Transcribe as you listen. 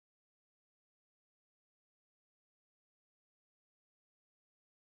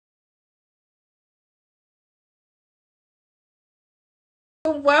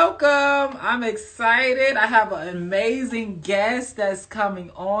welcome. I'm excited. I have an amazing guest that's coming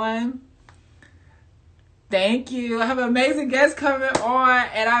on. Thank you. I have an amazing guest coming on,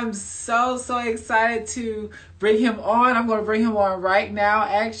 and I'm so excited to bring him on. I'm going to bring him on right now,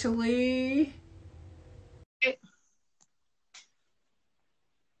 actually.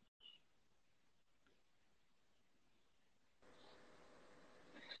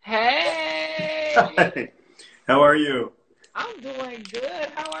 Hey, Hi. How are you? I'm doing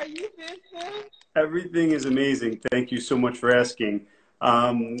good. How are you, Vincent? Everything is amazing. Thank you so much for asking.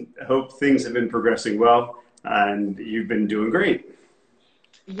 Hope things have been progressing well and you've been doing great.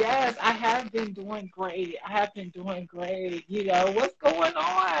 Yes, I have been doing great. I have been doing great. What's going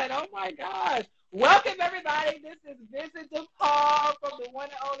on? Oh my gosh. Welcome everybody. This is Vincent Depaul from the one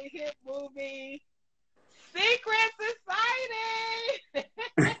and only hit movie Secret Society.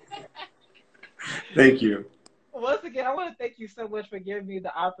 Thank you. Once again, I want to thank you so much for giving me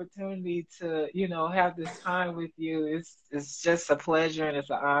the opportunity to, have this time with you. It's just a pleasure and it's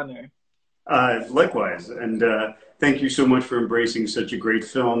an honor. Likewise. And thank you so much for embracing such a great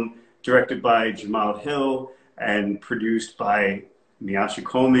film, directed by Jamal Hill and produced by Miasha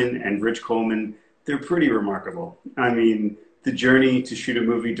Coleman and Rich Coleman. They're pretty remarkable. I mean, the journey to shoot a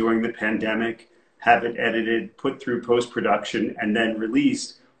movie during the pandemic, have it edited, put through post-production, and then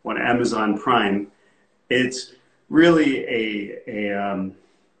released on Amazon Prime. It's really an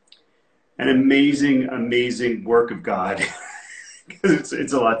amazing work of God.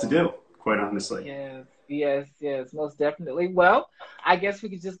 It's a lot to do, quite honestly. Yes, most definitely. Well, I guess we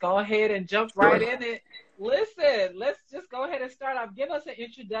could just go ahead and jump right Sure. in it. Listen, let's just go ahead and start off. Give us an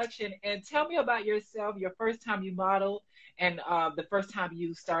introduction and tell me about yourself, your first time you modeled, and the first time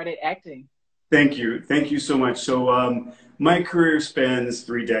you started acting. Thank you so much. So my career spans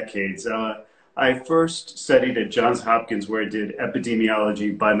 3 decades. I first studied at Johns Hopkins, where I did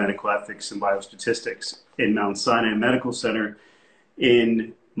epidemiology, biomedical ethics, and biostatistics in Mount Sinai Medical Center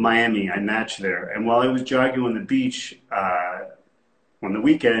in Miami. I matched there. And while I was jogging on the beach on the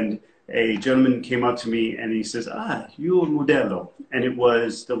weekend, a gentleman came up to me and he says, "You modello." And it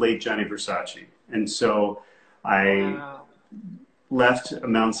was the late Gianni Versace. And so I Wow. left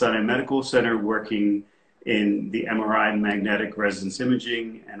Mount Sinai Medical Center working in the MRI and magnetic resonance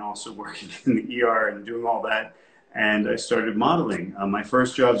imaging and also working in the ER and doing all that. And I started modeling. My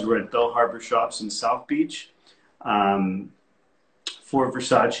first jobs were at Bell Harbor Shops in South Beach um, for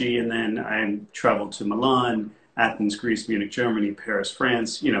Versace. And then I traveled to Milan, Athens, Greece, Munich, Germany, Paris,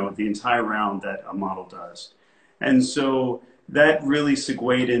 France, the entire round that a model does. And so that really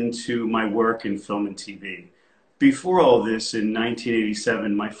segued into my work in film and TV. Before all this, in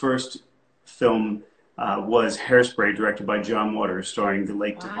 1987, my first film was Hairspray, directed by John Waters, starring the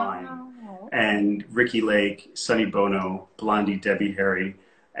late Divine Wow. and Ricky Lake, Sonny Bono, Blondie Debbie Harry,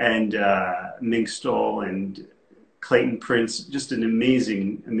 and Mink Stole and Clayton Prince. Just an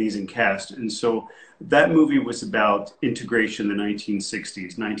amazing cast. And so that movie was about integration in the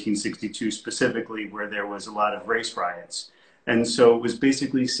 1960s, 1962 specifically, where there was a lot of race riots. And so it was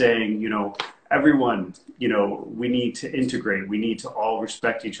basically saying, everyone, we need to integrate. We need to all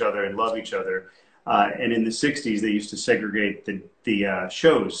respect each other and love each other. And in the 60s, they used to segregate the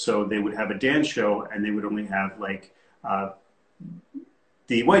shows. So they would have a dance show and they would only have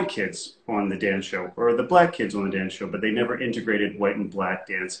the white kids on the dance show or the black kids on the dance show, but they never integrated white and black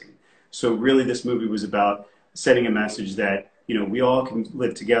dancing. So really this movie was about sending a message that, we all can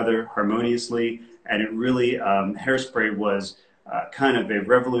live together harmoniously. And it really, Hairspray was kind of a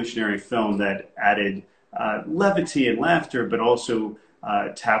revolutionary film that added levity and laughter, but also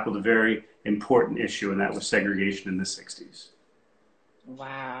tackled a very important issue, and that was segregation in the 60s.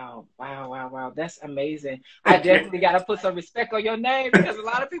 Wow. That's amazing. I definitely got to put some respect on your name because a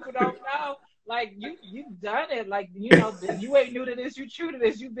lot of people don't know. Like you've done it. Like, you ain't new to this. You true to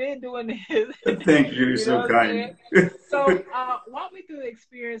this. You've been doing this. Thank you. You're You know so what I'm saying? kind. So, walk me through the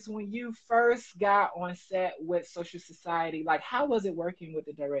experience when you first got on set with Social Society. Like, how was it working with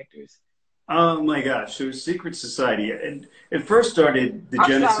the directors? Oh my gosh. So Secret Society, and it first started the I'm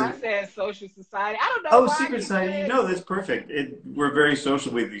sorry, genesis. I said Social Society. I don't know Oh, why I Secret keep Society. saying No, that's perfect. We're very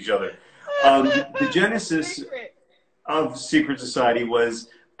social with each other. The genesis secret. of Secret Society was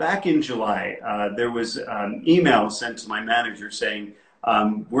back in July. There was an email sent to my manager saying,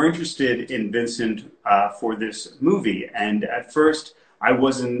 we're interested in Vincent for this movie. And at first, I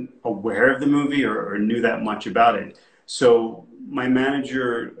wasn't aware of the movie or knew that much about it. So my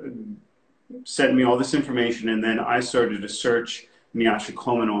manager sent me all this information, and then I started to search Miasha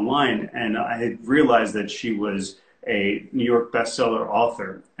Coleman online, and I had realized that she was a New York bestseller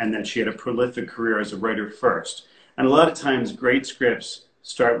author and that she had a prolific career as a writer first. And a lot of times, great scripts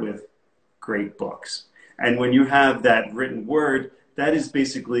start with great books. And when you have that written word, that is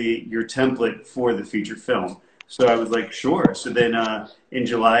basically your template for the feature film. So I was like, sure. So then in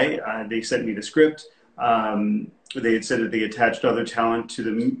July, they sent me the script. They had said that they attached other talent to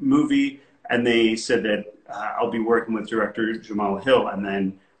the movie, and they said that I'll be working with director Jamal Hill. And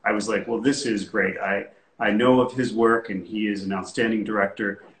then I was like, well, this is great. I know of his work, and he is an outstanding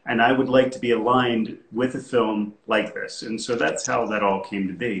director, and I would like to be aligned with a film like this. And so that's how that all came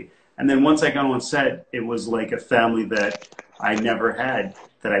to be. And then once I got on set, it was like a family that I never had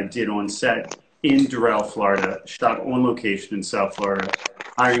that I did on set in Depaul, Florida, shot on location in South Florida,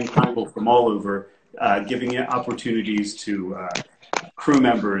 hiring people from all over, giving opportunities to crew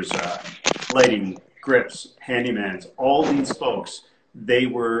members, lighting, grips, handymans, all these folks. They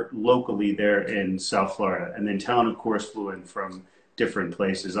were locally there in South Florida. And then talent, of course, flew in from different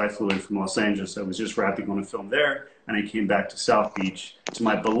places. I flew in from Los Angeles. I was just wrapping on a film there, and I came back to South Beach, to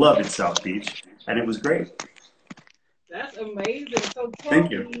my beloved South Beach, and it was great. That's amazing. So Thank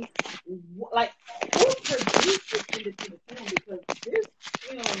tell you. me, like, who produced this independent film? Because this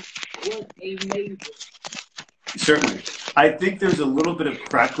film was amazing. Certainly. I think there's a little bit of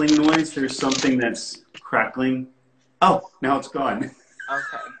crackling noise. There's something that's crackling. Oh, now it's gone.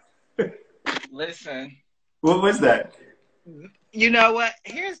 Okay. Listen. What was that? You know what?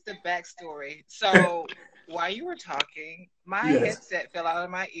 Here's the backstory. So while you were talking, my headset fell out of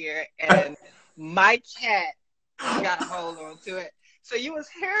my ear, and my cat got a hold on to it. So you was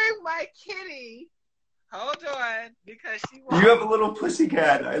hearing my kitty. Hold on, because she wants. You have a little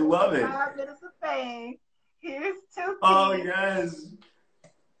pussycat. I love it. 5 minutes of fame. Here's Tuki. Oh yes.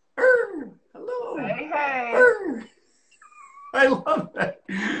 Hello. Hey, hey. I love that.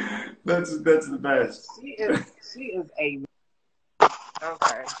 That's the best. She is a.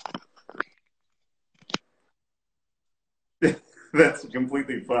 Okay. That's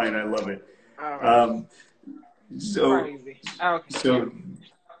completely fine. I love it. Right. So, crazy. Okay.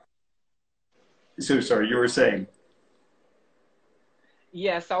 So sorry, you were saying.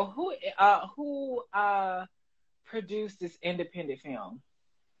 Yeah. So who produced this independent film?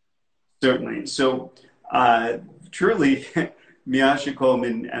 Certainly. So, truly, Miasha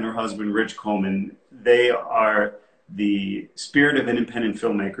Coleman and her husband, Rich Coleman, they are the spirit of independent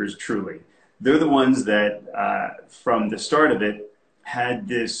filmmakers, truly. They're the ones that, from the start of it, had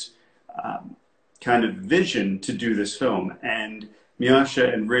this kind of vision to do this film. And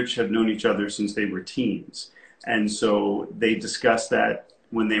Miasha and Rich have known each other since they were teens. And so they discussed that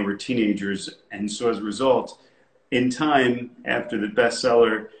when they were teenagers. And so as a result, in time, after the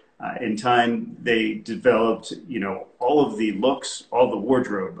bestseller, in time, they developed, all of the looks, all the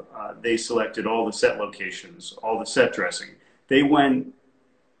wardrobe. They selected all the set locations, all the set dressing. They went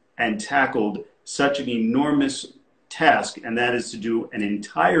and tackled such an enormous task, and that is to do an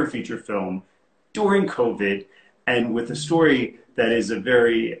entire feature film during COVID, and with a story that is a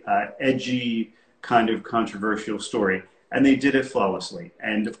very edgy, kind of controversial story. And they did it flawlessly.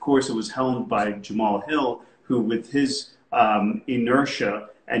 And of course, it was helmed by Jamal Hill, who with his inertia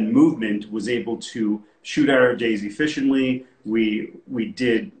and movement was able to shoot our days efficiently. We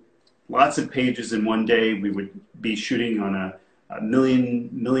did lots of pages in one day. We would be shooting on a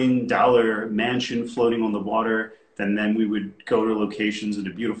 $1 million mansion floating on the water. And then we would go to locations at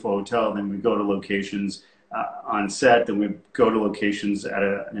a beautiful hotel. Then we'd go to locations on set. Then we'd go to locations at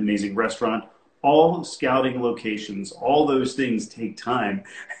an amazing restaurant. All scouting locations, all those things take time.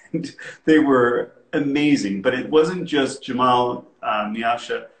 And they were amazing. But it wasn't just Jamal,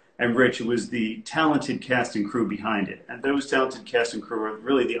 Miasha, and Rich. It was the talented cast and crew behind it. And those talented cast and crew are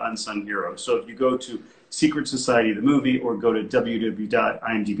really the unsung heroes. So if you go to Secret Society, the movie, or go to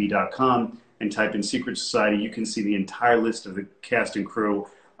www.imdb.com and type in Secret Society, you can see the entire list of the cast and crew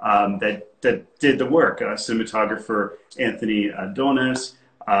that did the work. Cinematographer Anthony Donas,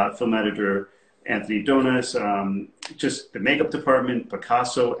 film editor Anthony Donas, just the makeup department,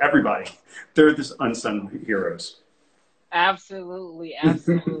 Picasso, everybody. They're the unsung heroes. Absolutely,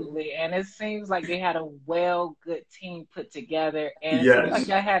 absolutely. And it seems like they had a good team put together, and Yes. it seems like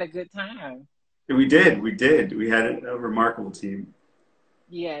y'all had a good time. We did. We had a remarkable team.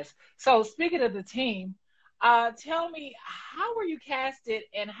 Yes. So speaking of the team, tell me, how were you casted,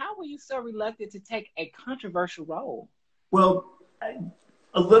 and how were you so reluctant to take a controversial role? Well,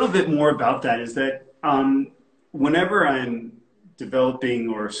 a little bit more about that is that whenever I'm developing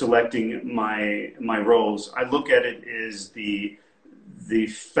or selecting my roles, I look at it as the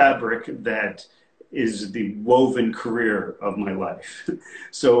fabric that is the woven career of my life.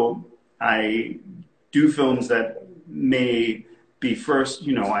 So I do films that may be first,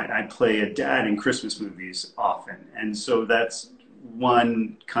 I play a dad in Christmas movies often. And so that's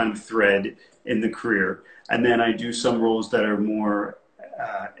one kind of thread in the career. And then I do some roles that are more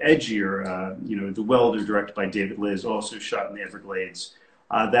edgier. You know, The Welder, directed by David Liz, also shot in the Everglades.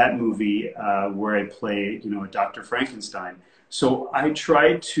 That movie where I play, you know, a Dr. Frankenstein. So I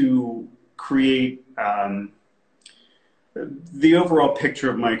try to create the overall picture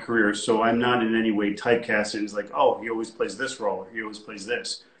of my career, so I'm not in any way typecasted as like, oh, he always plays this role, he always plays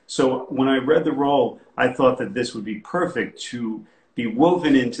this. So when I read the role, I thought that this would be perfect to be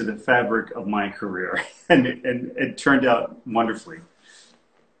woven into the fabric of my career, and it turned out wonderfully.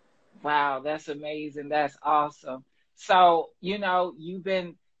 Wow, that's amazing. That's awesome. So, you know, you've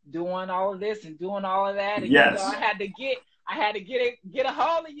been doing all of this and doing all of that, and you know, Yes. I had to get a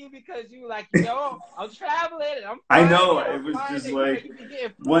hold of you because you were like, you know, I'm traveling and I'm I flying know, in, I'm it was flying just in, you know, like you can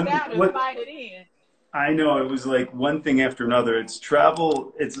get one, food out and flying it in. I know, it was like one thing after another. It's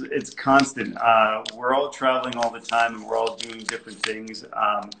travel. It's constant. We're all traveling all the time, and we're all doing different things.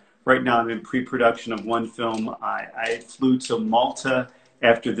 Right now, I'm in pre-production of one film. I flew to Malta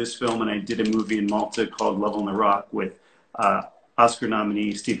after this film, and I did a movie in Malta called Love on the Rock with Oscar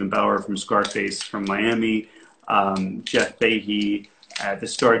nominee Stephen Bauer from Scarface from Miami, Jeff Fahey, the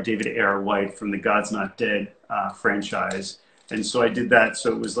star David Ayer White from the God's Not Dead franchise. And so I did that.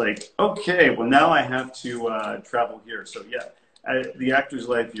 So it was like, okay, well, now I have to travel here. So yeah, the actor's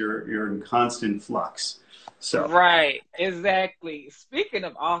life, you're in constant flux. So Right, exactly. Speaking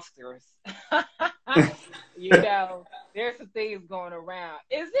of Oscars, you know, there's some things going around.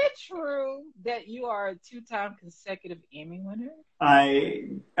 Is it true that you are a two-time consecutive Emmy winner? I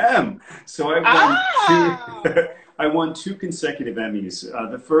am. So I won Ah! two. I won two consecutive Emmys.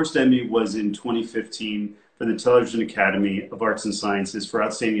 The first Emmy was in 2015 for the Television Academy of Arts and Sciences for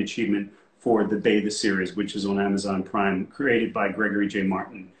Outstanding Achievement for the Bay the series, which is on Amazon Prime, created by Gregory J.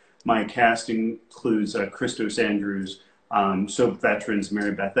 Martin. My cast includes Christos Andrews, soap veterans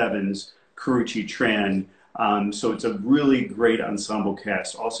Mary Beth Evans, Karuchi Tran. So it's a really great ensemble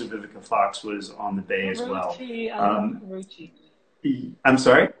cast. Also, Vivica Fox was on the Bay as well. Karuchi, I love Karuchi. I'm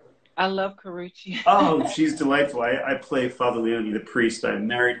sorry? I love Karuchi. Oh, she's delightful. I play Father Leone, the priest. I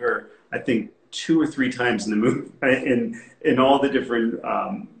married her, I think, 2 or 3 times in the movie, in all the different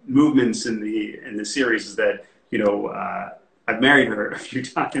movements in the series. Is that, you know, I've married her a few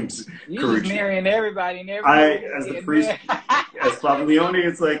times. You just Karuchi. marrying everybody and everybody. As the priest, as Father Leone,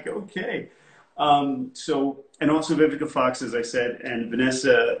 it's like, okay. So, and also Vivica Fox, as I said, and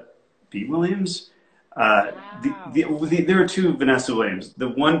Vanessa B. Williams. Wow. There are two Vanessa Williams. The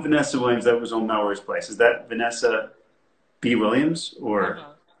one Vanessa Williams that was on Melrose Place, is that Vanessa B. Williams or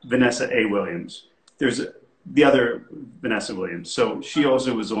Vanessa A. Williams? There's the other Vanessa Williams. So she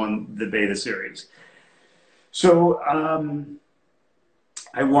also was on the Beta series. So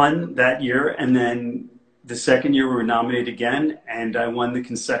I won that year, and then the second year we were nominated again, and I won the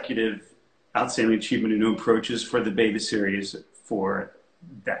consecutive Outstanding Achievement in New Approaches for the Beta series for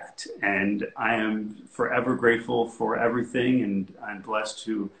that. And I am forever grateful for everything, and I'm blessed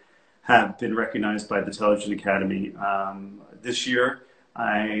to have been recognized by the Television Academy. This year,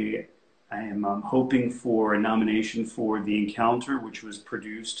 I am hoping for a nomination for The Encounter, which was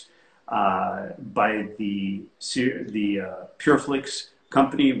produced by the Pureflix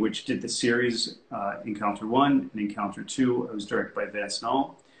company, which did the series Encounter 1 and Encounter 2. It was directed by Vance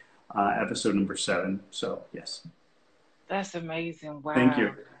Null, episode number 7. So, yes. That's amazing. Wow. Thank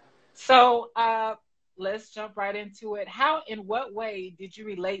you. So let's jump right into it. How, in what way did you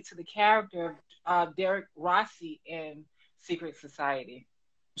relate to the character of Derek Rossi in Secret Society?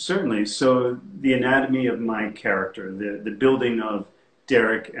 Certainly. So the anatomy of my character, the building of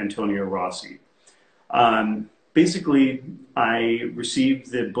Derek Antonio Rossi. Basically, I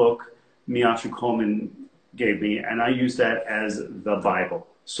received the book Miasha Coleman gave me, and I used that as the Bible.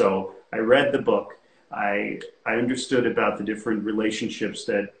 So I read the book. I understood about the different relationships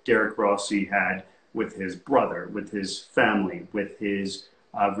that Derek Rossi had with his brother, with his family, with his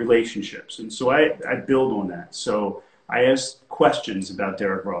relationships. And so I build on that. So I asked questions about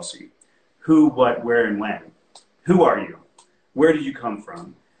Derek Rossi. Who, what, where, and when? Who are you? Where did you come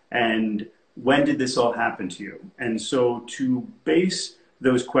from? And when did this all happen to you? And so to base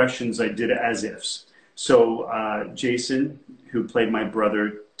those questions, I did as ifs. So Jason, who played my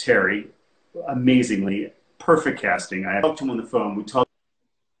brother Terry, amazingly, perfect casting. I talked to him on the phone. We talked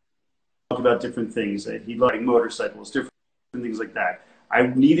about different things. He liked motorcycles, different things like that. I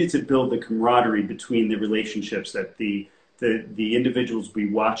needed to build the camaraderie between the relationships that the individuals be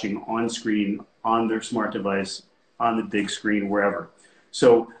watching on screen, on their smart device, on the big screen, wherever.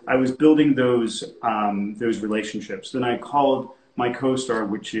 So I was building those relationships. Then I called my co-star,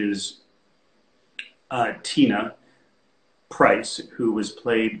 which is Tina, Price, who was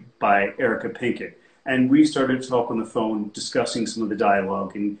played by Erica Pinkett. And we started to talk on the phone, discussing some of the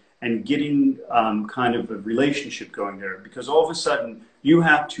dialogue and getting kind of a relationship going there. Because all of a sudden, you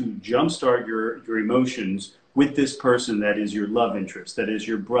have to jumpstart your emotions with this person that is your love interest, that is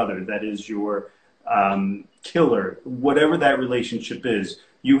your brother, that is your killer, whatever that relationship is.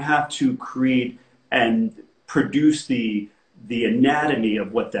 You have to create and produce the anatomy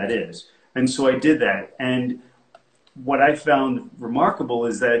of what that is. And so I did that. And what I found remarkable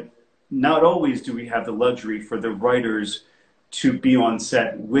is that not always do we have the luxury for the writers to be on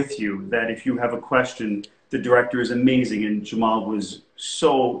set with you, that if you have a question, the director is amazing. And Jamal was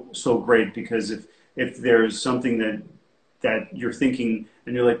so great, because if there's something that you're thinking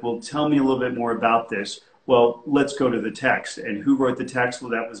and you're like, well, tell me a little bit more about this. Well, let's go to the text. And who wrote the text?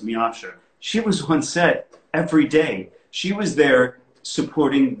 Well, that was Miasha. She was on set every day. She was there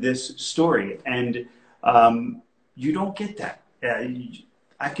supporting this story. And you don't get that.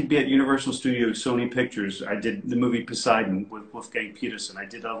 I could be at Universal Studios, Sony Pictures. I did the movie Poseidon with Wolfgang Peterson. I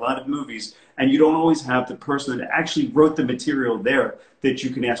did a lot of movies, and you don't always have the person that actually wrote the material there that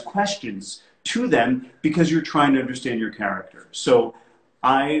you can ask questions to them, because you're trying to understand your character. So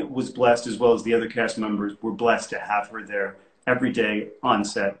I was blessed, as well as the other cast members were blessed, to have her there every day on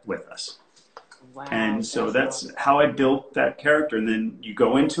set with us. Wow, and so that's awesome. how I built that character. And then you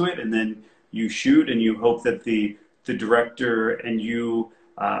go into it, and then you shoot, and you hope that the director and you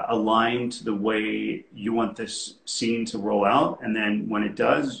align to the way you want this scene to roll out. And then when it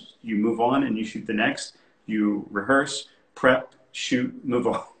does, you move on and you shoot the next. You rehearse, prep, shoot, move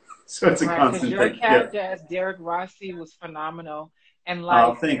on. So it's a constant Your thing. character as Derek Rossi was phenomenal, and Oh,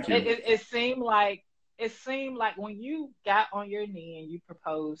 like thank you. it seemed like when you got on your knee and you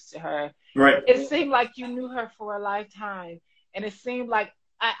proposed to her, Right. it seemed like you knew her for a lifetime, and it seemed like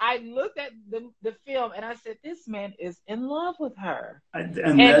I looked at the film and I said, this man is in love with her, And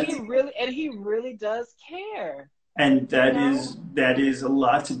and that's he really does care. and You that is a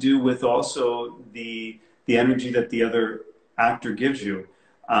lot to do with also the energy that the other actor gives you.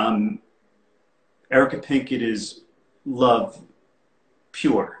 Um, Erica Pinkett is love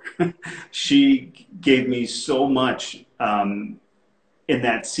pure. She gave me so much in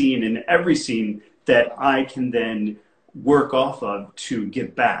that scene, in every scene, that I can then work off of to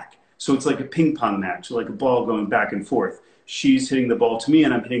give back. So it's like a ping pong match, like a ball going back and forth. She's hitting the ball to me,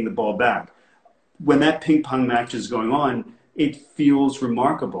 and I'm hitting the ball back. When that ping pong match is going on, it feels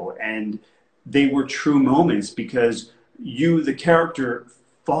remarkable. And they were true moments, because you, the character,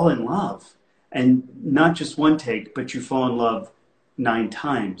 fall in love. And not just one take, but you fall in love 9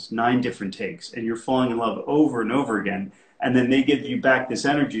 times, 9 different takes. And you're falling in love over and over again. And then they give you back this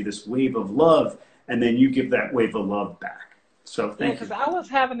energy, this wave of love, and then you give that wave of love back. So Yeah, thank because you. I was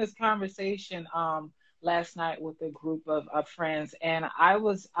having this conversation last night with a group of friends, and I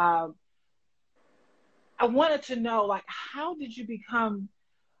wanted to know, like, how did you become,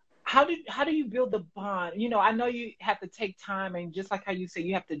 how do you build the bond? You know, I know you have to take time, and just like how you say,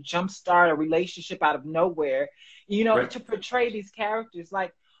 you have to jumpstart a relationship out of nowhere, you know, Right. to portray these characters.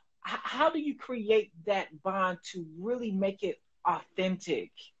 Like, how do you create that bond to really make it authentic?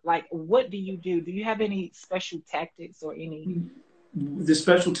 Like, what do you do? Do you have any special tactics or any? The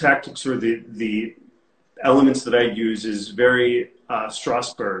special tactics, or the elements that I use, is very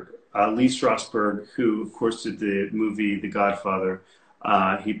Strasberg, Lee Strasberg, who of course did the movie The Godfather.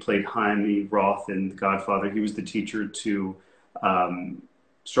 He played Jaime Roth in The Godfather. He was the teacher to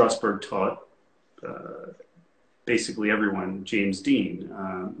Strasberg taught basically everyone: James Dean,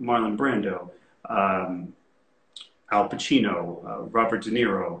 Marlon Brando, Al Pacino, Robert De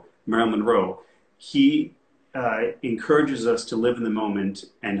Niro, Marilyn Monroe. He encourages us to live in the moment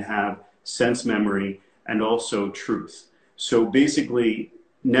and have sense memory and also truth. So basically,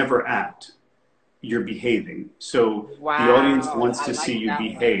 never act. You're behaving. So the audience Wow, wants I to see like you that one.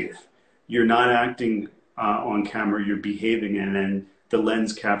 behave. You're not acting on camera, you're behaving, and then the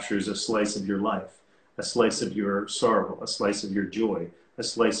lens captures a slice of your life, a slice of your sorrow, a slice of your joy, a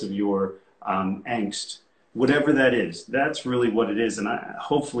slice of your angst, whatever that is. That's really what it is. And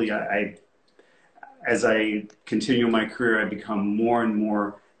hopefully, as I continue my career, I become more and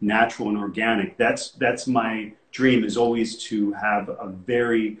more natural and organic. That's my dream, is always to have a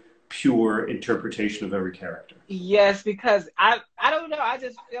very pure interpretation of every character. Yes, because I don't know. I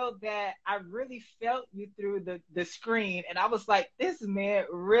just felt that I really felt you through the screen, and I was like, this man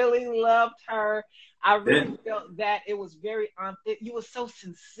really loved her. I Yeah. really felt that it was very you was so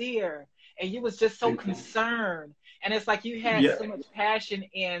sincere, and you was just so Thank you. concerned, and it's like you had Yeah. so much passion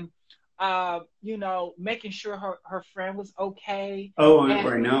in you know, making sure her friend was okay. Oh, And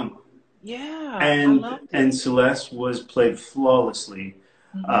I know. Yeah, I And loved and it. Celeste was played flawlessly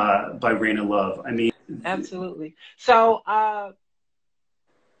Hmm. by Raina Love. I mean, Absolutely. So,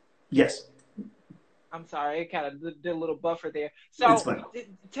 yes, I'm sorry, it kind of did a little buffer there. it's So, fine.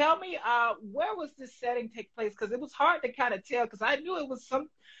 tell me, where was this setting take place? Because it was hard to kind of tell. Because I knew it was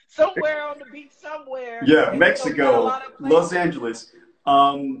somewhere on the beach somewhere, Yeah, and we got a Mexico, lot of Los places. Angeles.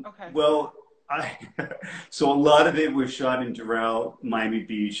 Okay. Well, I so a lot of it was shot in Doral, Miami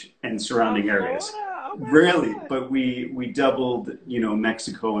Beach, and South surrounding Florida. areas. Oh my Really, God. but we doubled,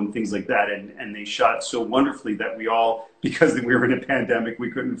 Mexico and things like that, and they shot so wonderfully that we all, because we were in a pandemic,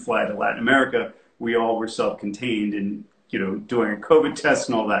 we couldn't fly to Latin America. We all were self-contained and doing a COVID test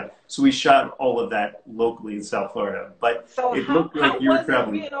and all that. So we shot all of that locally in South Florida, but So it how looked like how you were was it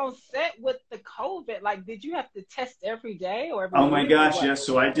traveling. being on set with the COVID? Like, did you have to test every day or every Oh my week or gosh, what? yes.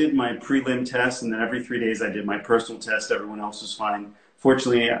 So I did my prelim test, and then every 3 days I did my personal test. Everyone else was fine.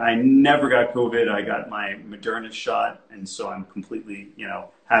 Fortunately, I never got COVID. I got my Moderna shot, and so I'm completely,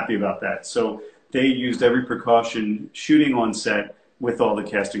 happy about that. So they used every precaution shooting on set with all the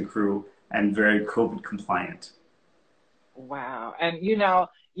cast and crew, and very COVID compliant. Wow. And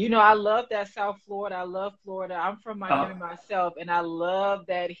I love that South Florida. I love Florida. I'm from Uh, Miami myself, and I love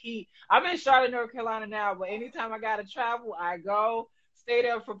that heat. I'm in Charlotte, North Carolina now, but anytime I gotta travel, I go stay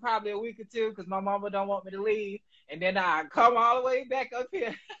there for probably a week or two because my mama don't want me to leave, and then I come all the way back up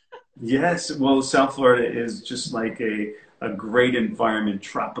here. yes, well, South Florida is just like a great environment,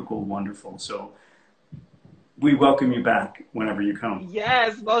 tropical, wonderful. So we welcome you back whenever you come.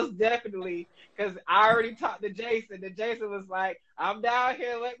 Yes, most definitely. Because I already talked to Jason, and Jason was like, "I'm down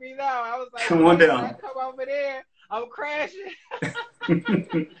here. Let me know." I was like, Come on "Okay, when I down. come over there, I'm crashing."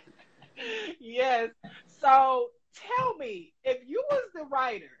 Yes. So tell me, if you was the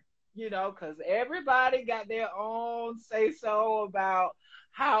writer, because everybody got their own say so about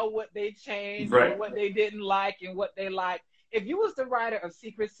how what they changed or Right. what they didn't like and what they like. If you was the writer of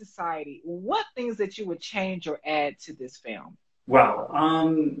Secret Society, what things that you would change or add to this film? Wow.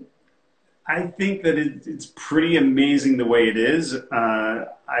 I think that it's pretty amazing the way it is.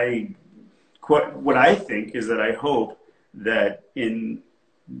 What I think is that I hope that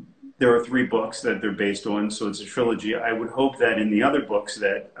there are 3 books that they're based on, so it's a trilogy. I would hope that in the other books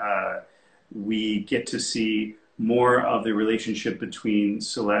that we get to see more of the relationship between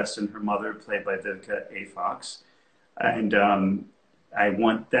Celeste and her mother, played by Vivica A. Fox. And I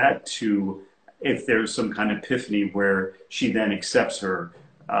want that to, if there's some kind of epiphany where she then accepts her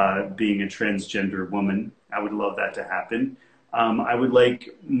being a transgender woman, I would love that to happen. I would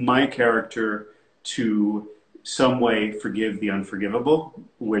like my character to some way forgive the unforgivable,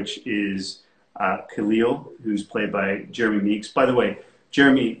 which is Khalil, who's played by Jeremy Meeks. By the way,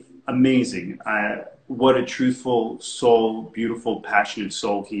 Jeremy, amazing. What a truthful soul, beautiful, passionate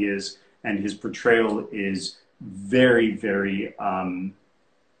soul he is. And his portrayal is very, very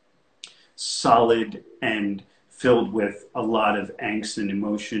solid and filled with a lot of angst and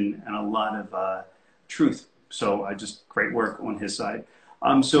emotion and a lot of truth. So just great work on his side.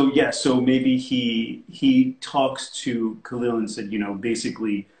 So yeah, so maybe he talks to Khalil and said,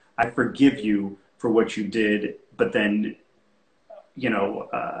 basically, I forgive you for what you did, but then, you know,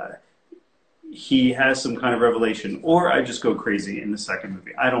 uh, he has some kind of revelation, or I just go crazy in the second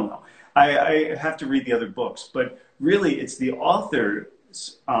movie. I don't know. I have to read the other books, but really, it's the author's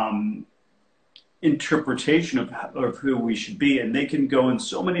interpretation of who we should be, and they can go in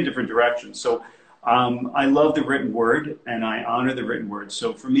so many different directions. So I love the written word, and I honor the written word.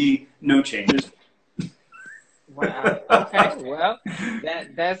 So for me, no changes. Wow. Okay. Well,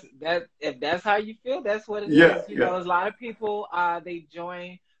 that if that's how you feel, that's what it Yeah, is. yeah, There's a lot of people they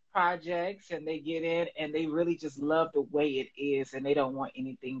join projects and they get in and they really just love the way it is and they don't want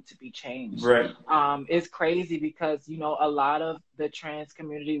anything to be changed. right. It's crazy because a lot of the trans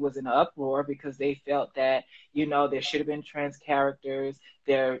community was in uproar because they felt that there should have been trans characters,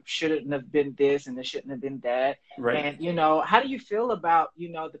 there shouldn't have been this and there shouldn't have been that. Right. And how do you feel about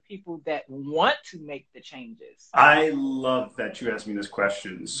the people that want to make the changes? I love that you asked me this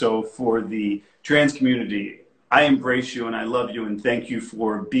question. So, for the trans community, I embrace you and I love you and thank you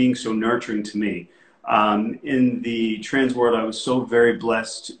for being so nurturing to me. In the trans world, I was so very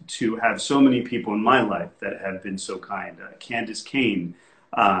blessed to have so many people in my life that have been so kind. Candace Kane,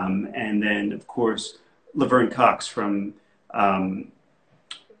 and then, of course, Laverne Cox from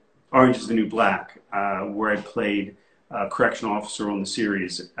Orange is the New Black, where I played a correctional officer on the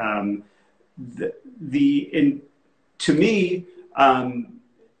series. The, to me,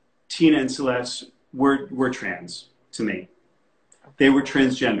 Tina and Celeste were trans to me. They were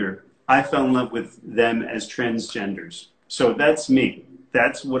transgender. I fell in love with them as transgenders. So that's me.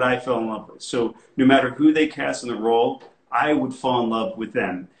 that's what I fell in love with. So no matter who they cast in the role, I would fall in love with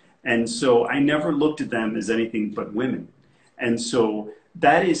them. And so I never looked at them as anything but women. And so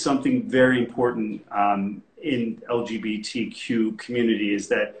that is something very important in LGBTQ community, is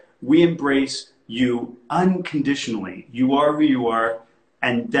that we embrace you unconditionally. You are who you are,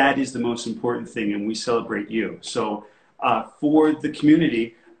 and that is the most important thing, and we celebrate you. So for the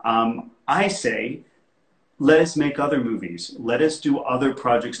community, I say, let us make other movies. Let us do other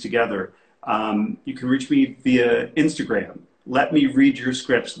projects together. You can reach me via Instagram. Let me read your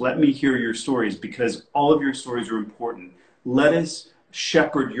scripts. Let me hear your stories, because all of your stories are important. Let us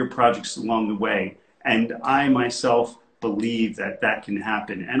shepherd your projects along the way. And I myself believe that that can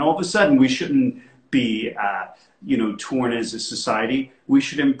happen. And all of a sudden, we shouldn't be, torn as a society. We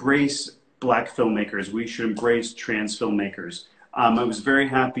should embrace Black filmmakers. We should embrace trans filmmakers. I was very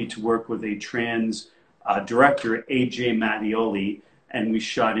happy to work with a trans director, AJ Mattioli, and we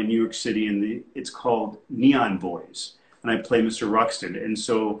shot in New York City, and it's called Neon Boys, and I play Mr. Ruxton. And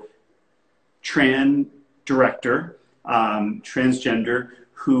so, trans director, transgender,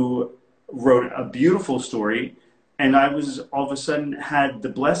 who wrote a beautiful story, and I was all of a sudden had the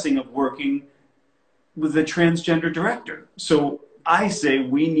blessing of working with a transgender director. So I say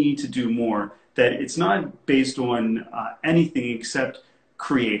we need to do more, that it's not based on anything except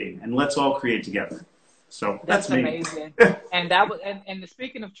creating, and let's all create together. So that's amazing. And that was, and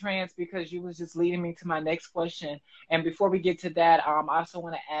speaking of trans, because you was just leading me to my next question. And before we get to that, I also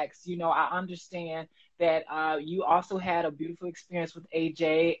want to ask, I understand that you also had a beautiful experience with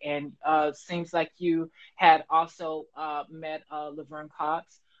AJ, and seems like you had also met Laverne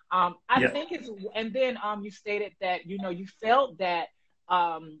Cox. I think it's, and then you stated that, you felt that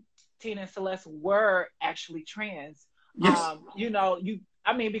Tina and Celeste were actually trans. Yes.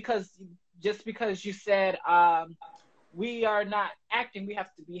 Because you said we are not acting, we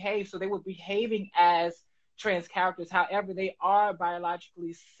have to behave. So they were behaving as trans characters. However, they are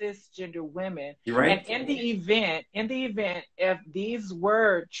biologically cisgender women. You're right. And in the event, if these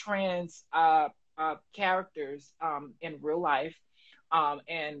were trans characters in real life,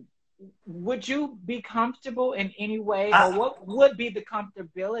 and would you be comfortable in any way, or what would be the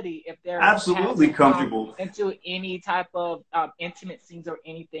comfortability if they're absolutely comfortable into any type of intimate scenes or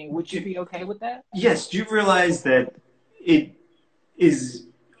anything? Would you be okay with that? Yes. Do you realize that it is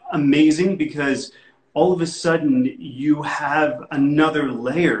amazing, because all of a sudden you have another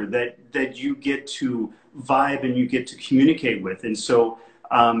layer that you get to vibe and you get to communicate with, and so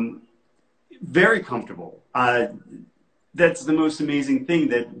very comfortable. That's the most amazing thing,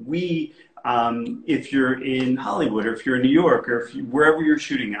 that we, if you're in Hollywood, or if you're in New York, or wherever you're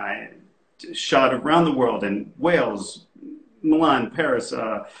shooting, I shot around the world in Wales, Milan, Paris,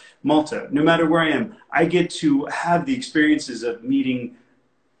 Malta. No matter where I am, I get to have the experiences of meeting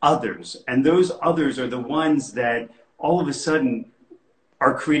others. And those others are the ones that all of a sudden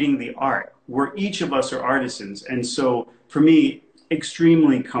are creating the art, where each of us are artisans. And so for me,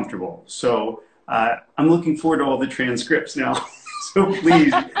 extremely comfortable. So I'm looking forward to all the transcripts now. So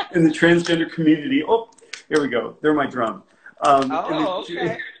please, in the transgender community, oh, here we go. They're my drum.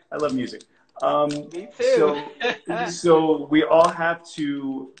 Okay. I love music. Me too. So we all have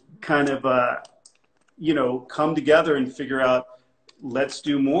to kind of, come together and figure out, let's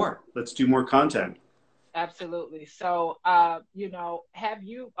do more. Let's do more content. Absolutely. So, have you,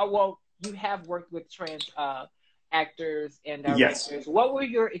 you have worked with trans actors and directors. Yes. What were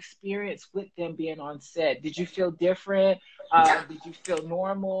your experience with them being on set? Did you feel different? Did you feel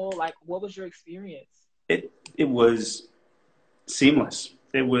normal? Like, what was your experience? It was seamless.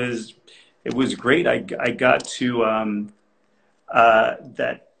 It was great. I got to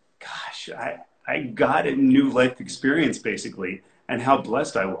I got a new life experience, basically, and how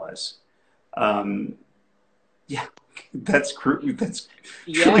blessed I was. That's truly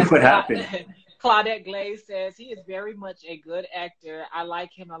what happened. Claudette Glaze says he is very much a good actor. I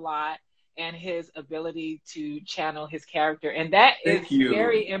like him a lot, and his ability to channel his character. And that is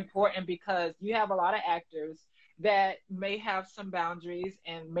very important, because you have a lot of actors that may have some boundaries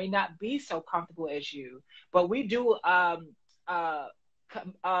and may not be so comfortable as you. But we do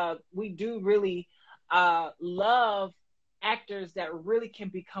really love actors that really can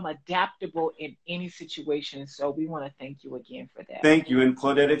become adaptable in any situation. So we want to thank you again for that. Thank you. And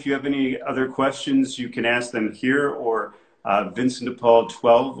Claudette, if you have any other questions, you can ask them here, or Vincent Depaul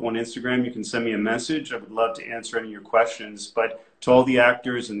 12 on Instagram. You can send me a message. I would love to answer any of your questions. But to all the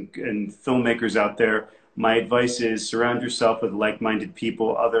actors and filmmakers out there, my advice is surround yourself with like-minded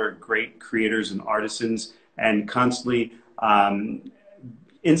people, other great creators and artisans, and constantly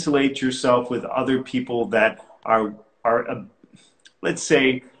insulate yourself with other people that are let's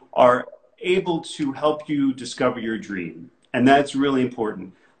say, are able to help you discover your dream. And that's really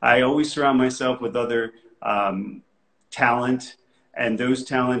important. I always surround myself with other talent, and those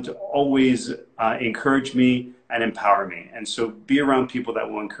talent always encourage me and empower me. And so be around people that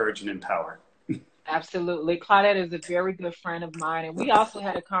will encourage and empower. Absolutely. Claudette is a very good friend of mine. And we also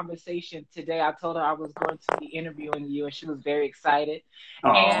had a conversation today. I told her I was going to be interviewing you, and she was very excited.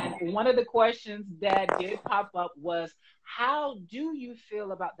 Oh, And one of the questions that did pop up was, how do you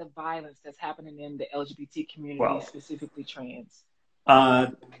feel about the violence that's happening in the LGBT community, well, specifically trans?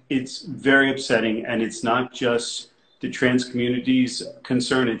 it's very upsetting, and it's not just the trans community's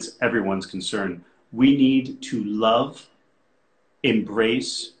concern, it's everyone's concern. We need to love,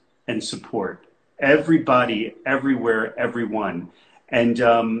 embrace, and support everybody, everywhere, everyone. And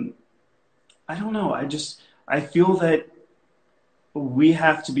I don't know, I feel that we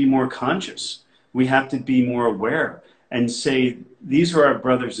have to be more conscious. We have to be more aware and say, these are our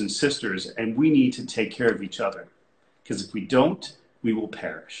brothers and sisters, and we need to take care of each other. Because if we don't, we will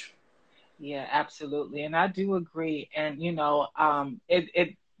perish. Yeah, absolutely. And I do agree. And,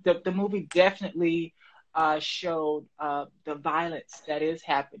 the movie definitely showed the violence that is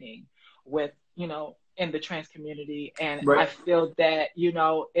happening with, in the trans community. And I Right. feel that,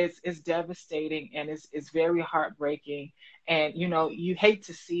 it's devastating, and it's very heartbreaking. And, you hate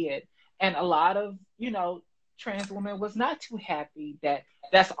to see it. And a lot of, trans women was not too happy that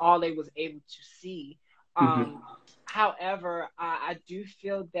that's all they was able to see. Mhm. Um, However, I do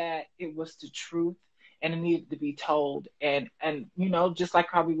feel that it was the truth, and it needed to be told. And just like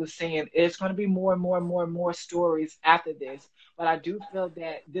how we was saying, it's going to be more and more and more and more stories after this. But I do feel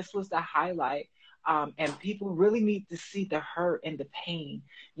that this was the highlight. And people really need to see the hurt and the pain.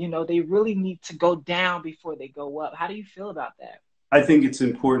 They really need to go down before they go up. How do you feel about that? I think it's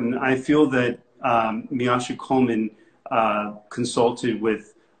important. I feel that Miasha Coleman consulted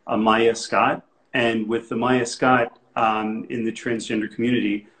with Amaya Scott, and with Amaya Scott in the transgender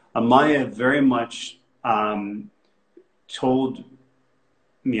community, Amaya very much told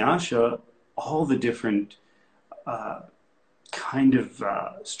Miasha all the different kind of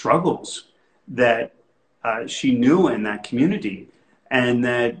struggles that she knew in that community, and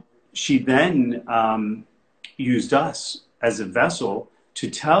that she then used us as a vessel to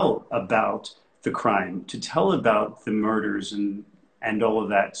tell about the crime, to tell about the murders and all of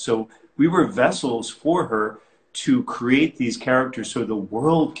that. So we were vessels for her to create these characters so the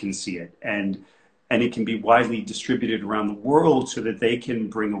world can see it, and it can be widely distributed around the world so that they can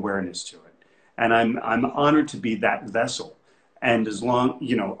bring awareness to it. And I'm honored to be that vessel. And as long,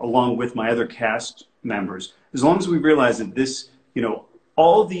 along with my other cast members, as long as we realize that this,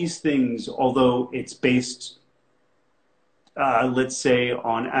 all these things, although it's based, let's say,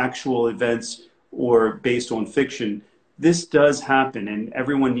 on actual events or based on fiction, this does happen, and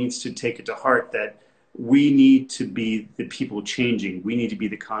everyone needs to take it to heart that we need to be the people changing. We need to be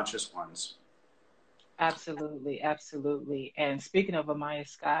the conscious ones. Absolutely, absolutely. And speaking of Amaya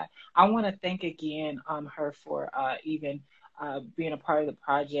Scott, I want to thank again her for even being a part of the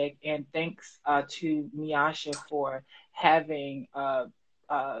project, and thanks to Miasha for having a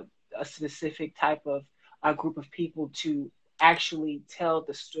specific type of a group of people to actually tell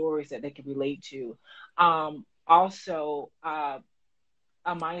the stories that they can relate to. Also,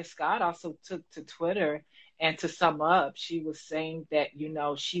 Amaya Scott also took to Twitter, and to sum up, she was saying that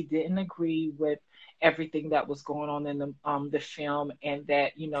she didn't agree with everything that was going on in the film, and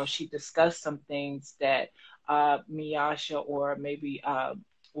that she discussed some things that Miasha, or maybe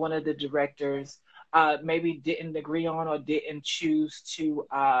one of the directors maybe didn't agree on, or didn't choose to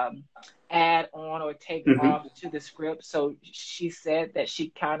add on or take Hmm. off to the script. So she said that she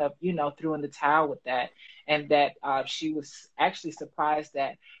kind of threw in the towel with that, and that she was actually surprised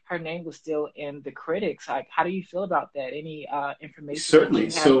that her name was still in the critics. Like, how do you feel about that? Any information that Certainly. you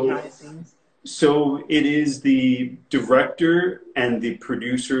have So, behind the scenes? so it is the director and the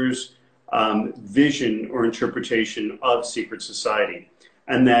producer's vision or interpretation of Secret Society,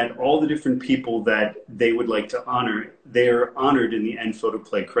 and that all the different people that they would like to honor, they are honored in the end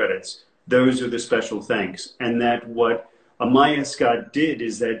photoplay credits. Those are the special thanks, and that what Amaya Scott did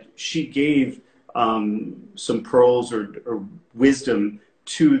is that she gave some pearls or wisdom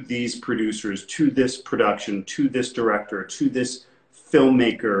to these producers, to this production, to this director, to this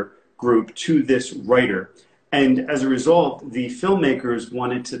filmmaker group, to this writer. And as a result, the filmmakers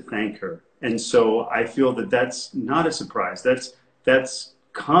wanted to thank her. And so I feel that that's not a surprise. That's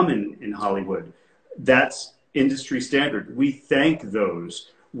common in Hollywood. That's industry standard. We thank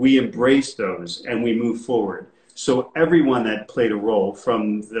those, we embrace those, and we move forward. So everyone that played a role,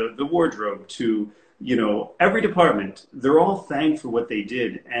 from the wardrobe to you know, every department, they're all thanked for what they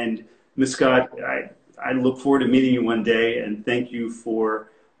did. And Ms. Scott, I look forward to meeting you one day, and thank you for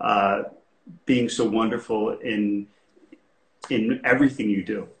being so wonderful in everything you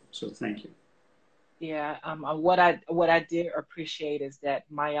do. So thank you. Yeah, what I did appreciate is that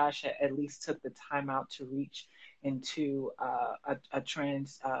Mayasha at least took the time out to reach into a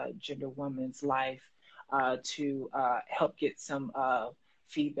transgender woman's life to help get some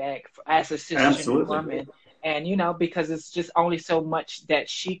feedback as a cisgender Absolutely. woman. And, you know, because it's just only so much that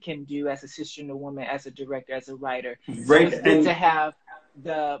she can do as a cisgender woman, as a director, as a writer. So Right. it's good to have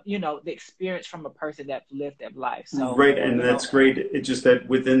the, you know, the experience from a person that lived that life. So, Right, and you that's know, great. It's just that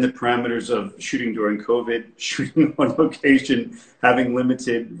within the parameters of shooting during COVID, shooting on location, having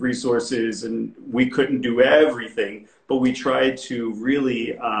limited resources, and we couldn't do everything, but we tried to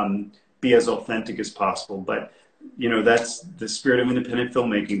really be as authentic as possible. But, you know, that's the spirit of independent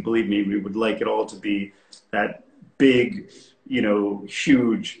filmmaking. Believe me, we would like it all to be that big, you know,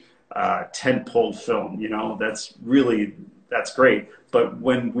 huge tentpole film. You know, that's great. But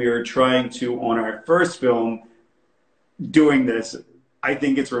when we were trying to, on our first film, doing this, I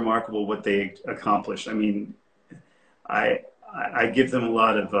think it's remarkable what they accomplished. I mean, I give them a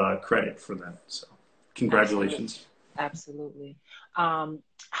lot of credit for that. So, congratulations. absolutely.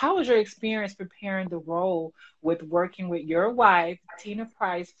 How was your experience preparing the role with working with your wife, Tina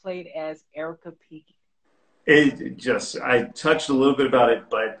Price, played as Erica Peake? I touched a little bit about it,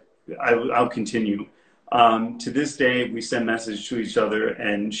 but I'll continue. To this day, we send messages to each other,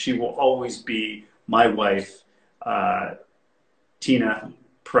 and she will always be my wife, Tina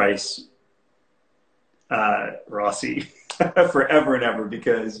Price Rossi, forever and ever,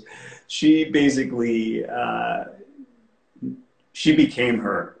 because she basically she became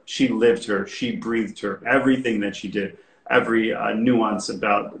her. She lived her. She breathed her. Everything that she did, every nuance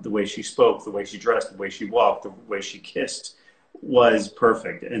about the way she spoke, the way she dressed, the way she walked, the way she kissed, was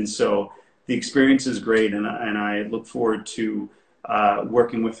perfect. And so the experience is great, and I look forward to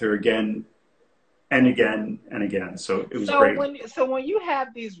working with her again and again and again. So it was great. When you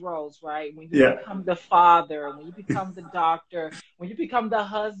have these roles, right? When you Yeah. become the father, when you become the doctor, when you become the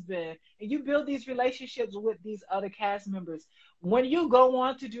husband, and you build these relationships with these other cast members, when you go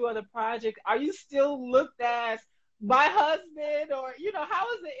on to do other projects, are you still looked as my husband, or you know, how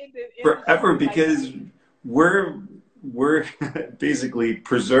is it in the Forever, industry? because we're basically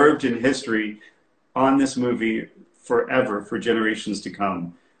preserved in history on this movie forever, for generations to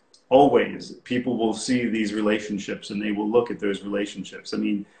come. Always, people will see these relationships and they will look at those relationships. I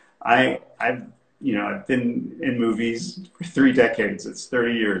mean, I've been in movies for 3 decades. It's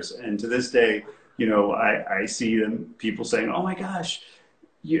 30 years, and to this day, you know, I see them, people saying, "Oh my gosh,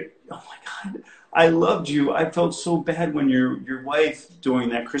 oh my God, I loved you. I felt so bad when your wife during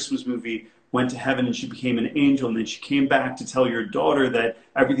that Christmas movie went to heaven and she became an angel, and then she came back to tell your daughter that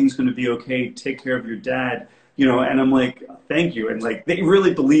everything's going to be okay. Take care of your dad." You know, and I'm like, thank you. And like, they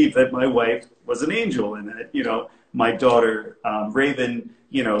really believe that my wife was an angel, and that, you know, my daughter, Raven,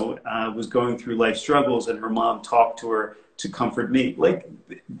 you know, was going through life struggles, and her mom talked to her to comfort me. Like,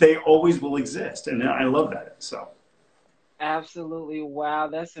 they always will exist. And I love that. So. Absolutely. Wow,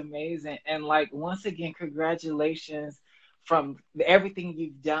 that's amazing. And like, once again, congratulations from everything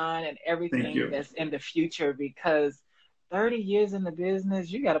you've done and Thank everything you. that's in the future, because 30 years in the business,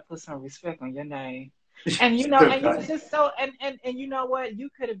 you got to put some respect on your name. And you know, and you're just so, and you know what, you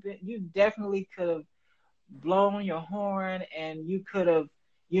definitely could have blown your horn, and you could have,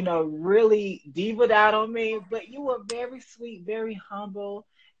 you know, really diva'd out on me, but you were very sweet, very humble.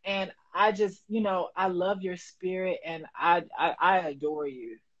 And I just, you know, I love your spirit, and I adore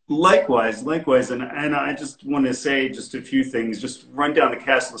you. Likewise, likewise. And I just want to say just a few things, just run down the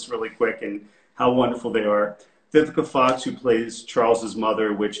cast list really quick and how wonderful they are. Vivica Fox, who plays Charles's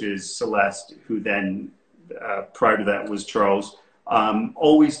mother, which is Celeste, who then prior to that was Charles.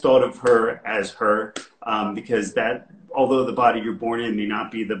 Always thought of her as her, because that, although the body you're born in may not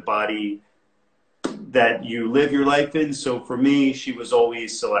be the body that you live your life in. So for me, she was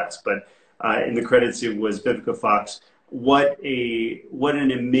always Celeste, but in the credits it was Vivica Fox. What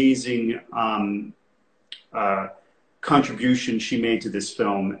an amazing contribution she made to this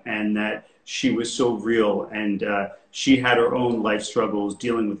film, and that she was so real, and she had her own life struggles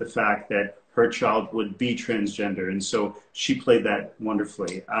dealing with the fact that her child would be transgender, and so she played that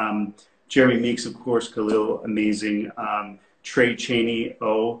wonderfully. Jeremy Meeks, of course, Khalil, amazing. Trey Chaney,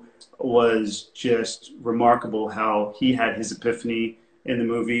 was just remarkable how he had his epiphany in the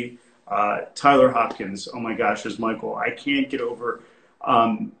movie. Tyler Hopkins, oh my gosh, as Michael, I can't get over,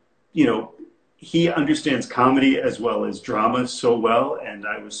 you know, he understands comedy as well as drama so well, and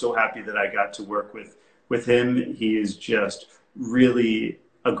I was so happy that I got to work with him. He is just really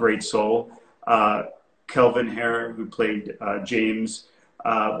a great soul. Kelvin Hare, who played James,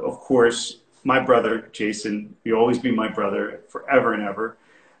 of course, my brother, Jason, you'll always be my brother forever and ever.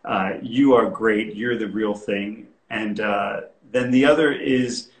 You are great. You're the real thing. And then the other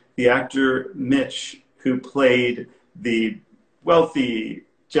is the actor Mitch, who played the wealthy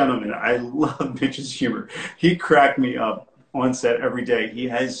gentleman. I love Mitch's humor. He cracked me up on set every day. He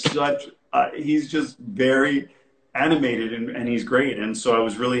has such, he's just very animated and he's great. And so I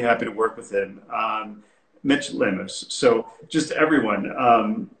was really happy to work with him. Mitch Lemos. So just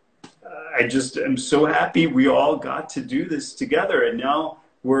everyone. I just am so happy we all got to do this together, and now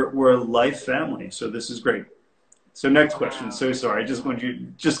we're a life family. So this is great. So next question. So sorry, I just want you to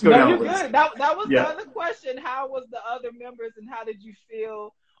just go down the list. Good. That was the other question. How was the other members, and how did you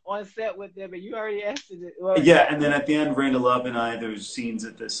feel on set with them? And you already answered it. Well, yeah, and then at the end, Randa Love and I, those scenes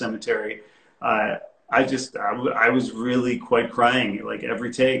at the cemetery. I was really quite crying like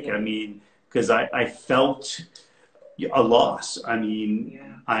every take. Yeah. I mean, because I felt a loss. I mean,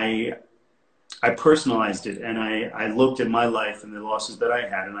 yeah. I personalized it, and I looked at my life and the losses that I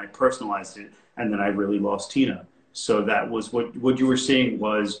had, and I personalized it, and then I really lost Tina. So that was what you were seeing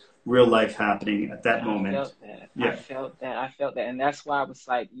was real life happening at that moment. I felt that. Yeah. I felt that. And that's why I was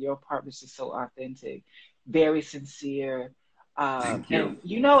like, your part was just so authentic, very sincere. Thank you.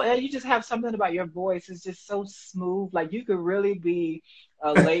 And you just have something about your voice. It's just so smooth. Like you could really be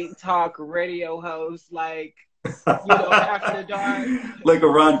a late talk radio host, like, after the dark. Like a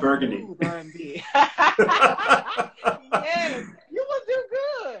Ron Burgundy. R&B. Yes, you will do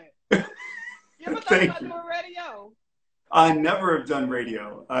good. You ever thought about doing radio? I never have done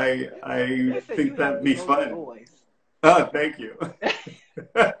radio. I think that'd be fun. Voice. Oh, thank you.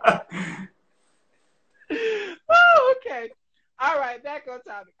 Oh, okay. All right, back on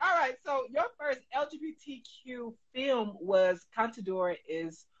topic. All right, so your first LGBTQ film was Contador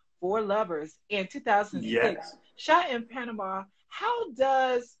is for Lovers in 2006. Yes. Shot in Panama. How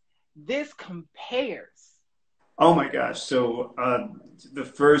does this compares? Oh my gosh. So the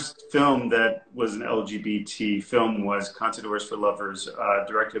first film that was an LGBT film was Contadors for Lovers,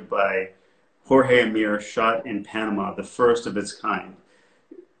 directed by Jorge Amir, shot in Panama, the first of its kind.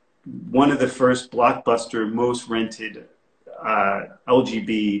 One of the first blockbuster, most rented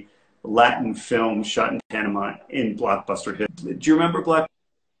LGBT Latin films shot in Panama in Blockbuster hit. Do you remember Blockbuster?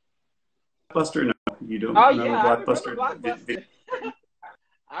 No, you don't remember Blockbuster? I remember Blockbuster.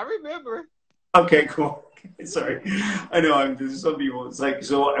 I remember. Okay, cool. Sorry. I know, there's some people, it's like,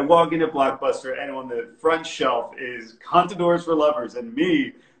 so I walk into Blockbuster and on the front shelf is Contadors for Lovers and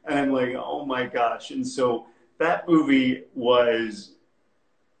me, and I'm like, oh my gosh. And so that movie was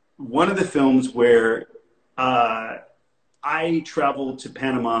one of the films where I traveled to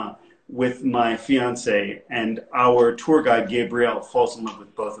Panama with my fiance, and our tour guide, Gabriel, falls in love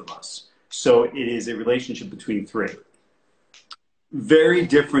with both of us. So it is a relationship between three. Very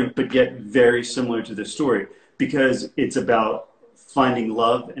different, but yet very similar to the story, because it's about finding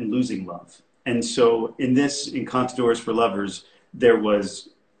love and losing love. And so in Contadors for Lovers, there was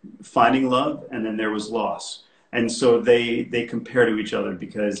finding love and then there was loss. And so they compare to each other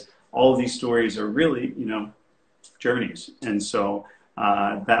because all of these stories are really, journeys. And so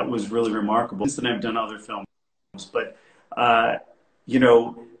that was really remarkable. Since then I've done other films, but,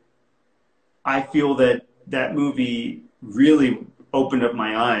 I feel that movie really opened up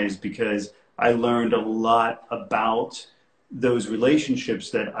my eyes because I learned a lot about those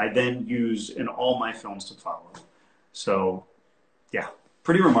relationships that I then use in all my films to follow. So, yeah,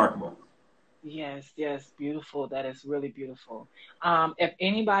 pretty remarkable. Yes, beautiful. That is really beautiful. If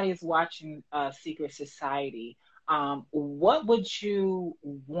anybody is watching Secret Society, what would you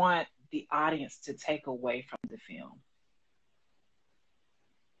want the audience to take away from the film?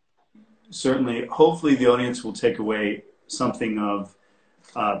 Certainly, hopefully the audience will take away something of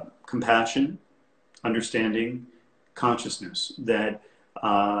compassion, understanding, consciousness, that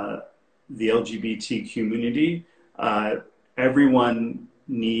the LGBT community, everyone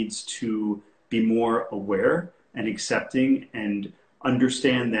needs to be more aware and accepting and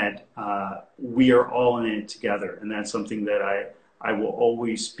understand that we are all in it together. And that's something that I will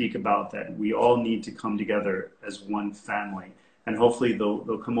always speak about, that we all need to come together as one family. And hopefully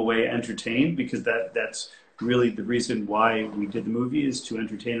they'll come away entertained, because that's really the reason why we did the movie, is to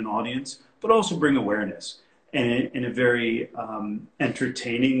entertain an audience, but also bring awareness, and in a very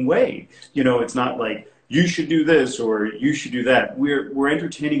entertaining way. It's not like you should do this or you should do that. We're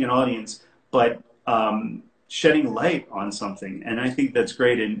entertaining an audience, but shedding light on something, and I think that's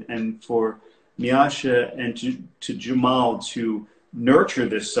great. And for Miasha and to Jamal to nurture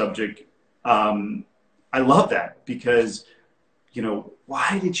this subject, I love that because, you know,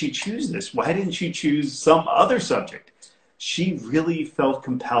 why did she choose this? Why didn't she choose some other subject? She really felt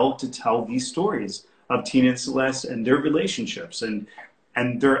compelled to tell these stories of Tina and Celeste and their relationships and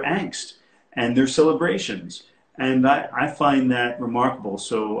their angst and their celebrations. And I find that remarkable.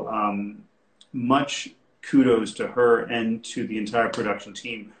 So much kudos to her and to the entire production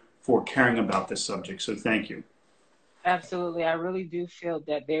team for caring about this subject. So thank you. Absolutely. I really do feel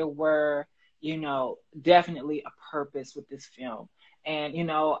that there were, you know, definitely a purpose with this film. And, you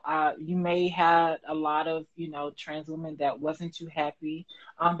know, you may have a lot of, you know, trans women that wasn't too happy.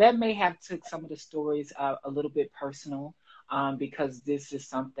 That may have took some of the stories a little bit personal, because this is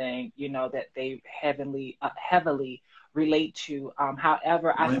something, you know, that they heavily relate to.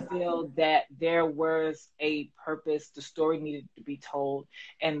 However, I feel that there was a purpose. The story needed to be told.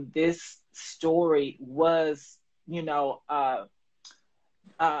 And this story was, you know,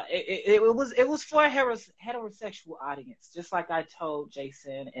 it was for a heterosexual audience, just like I told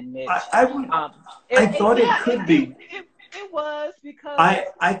Jason and Mitch. I thought it could be. It was because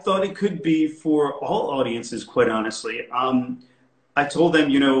I thought it could be for all audiences, quite honestly. I told them,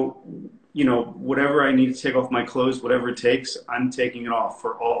 you know, whatever I need to take off my clothes, whatever it takes, I'm taking it off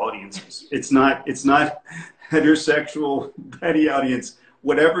for all audiences. It's not heterosexual, petty audience.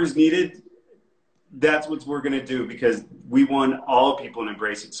 Whatever is needed, that's what we're going to do because we want all people to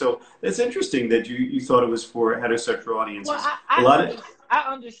embrace it. So it's interesting that you thought it was for heterosexual audiences. Well, I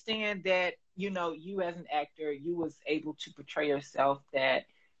understand that, you know, you as an actor, you was able to portray yourself that,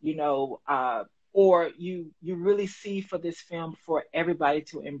 you know, or you really see for this film for everybody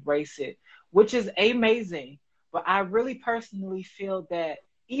to embrace it, which is amazing. But I really personally feel that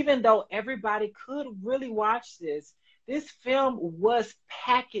even though everybody could really watch this film was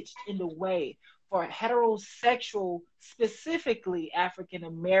packaged in the way for heterosexual, specifically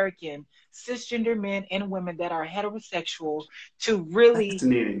African-American, cisgender men and women that are heterosexual to really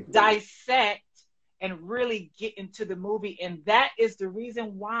dissect and really get into the movie. And that is the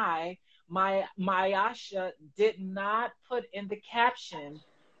reason why Mayasha did not put in the caption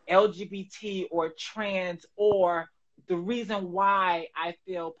LGBT or trans, or the reason why I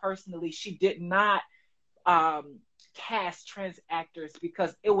feel personally she did not cast trans actors,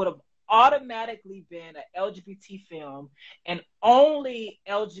 because it would have automatically been an LGBT film and only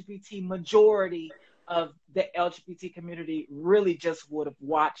LGBT majority of the LGBT community really just would have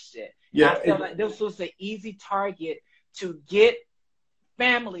watched it. Yeah, I feel like this was an easy target to get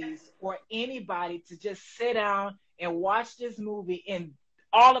families or anybody to just sit down and watch this movie and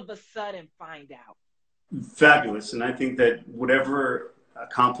all of a sudden find out. Fabulous. And I think that whatever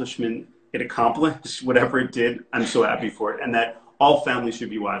accomplishment it accomplished, whatever it did, I'm so happy for it. And that all families should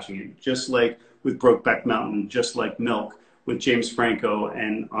be watching it, just like with Brokeback Mountain, just like Milk with James Franco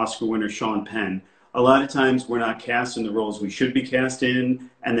and Oscar winner Sean Penn. A lot of times we're not cast in the roles we should be cast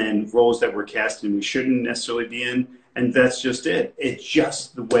in, and then roles that we're cast in we shouldn't necessarily be in, and that's just it. It's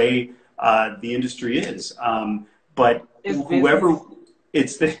just the way the industry is. But whoever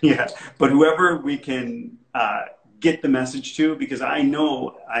we can get the message to, because I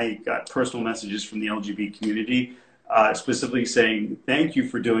know I got personal messages from the LGBT community specifically saying, thank you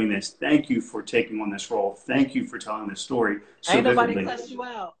for doing this. Thank you for taking on this role. Thank you for telling this story so Ain't nobody vividly. cussed you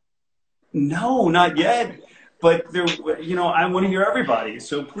out. No, not yet. But there, you know, I want to hear everybody.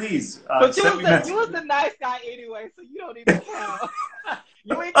 So please, but you was the nice guy anyway, so you don't even count.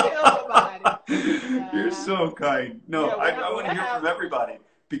 You ain't kill nobody. You're so kind. No, yeah, I want to hear from everybody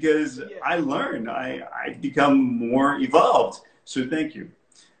because I learn. I become more evolved. So thank you.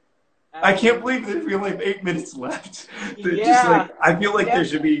 I can't believe that we only have 8 minutes left. Yeah. Just like, I feel like there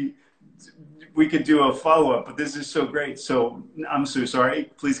should be, we could do a follow-up, but this is so great. So I'm so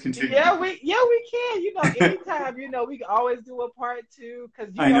sorry. Please continue. Yeah, we can. You know, anytime, you know, we can always do a part 2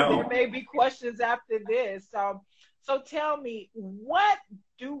 because, you know, there may be questions after this. So tell me, what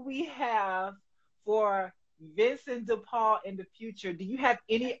do we have for Vincent Depaul in the future? Do you have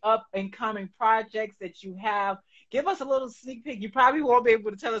any up-and-coming projects that you have? Give us a little sneak peek. You probably won't be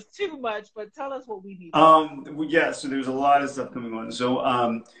able to tell us too much, but tell us what we need. Yeah, so there's a lot of stuff coming on.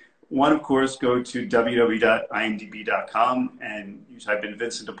 So one, of course, go to www.imdb.com and you type in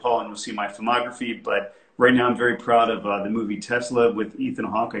Vincent Depaul and you'll see my filmography. But right now I'm very proud of the movie Tesla with Ethan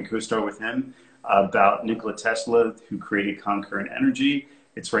Hawke. I co-star with him about Nikola Tesla, who created concurrent energy.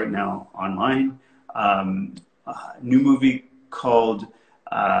 It's right now online. New movie called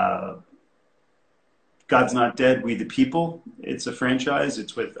God's Not Dead, We the People. It's a franchise.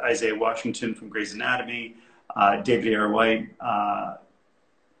 It's with Isaiah Washington from Grey's Anatomy, David Ayer White,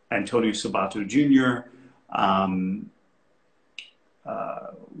 Antonio Sabato Jr.,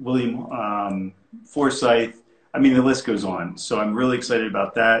 William Forsythe. I mean, the list goes on. So I'm really excited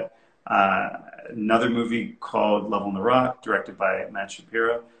about that. Another movie called Love on the Rock, directed by Matt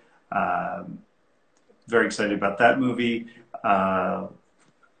Shapiro. Very excited about that movie.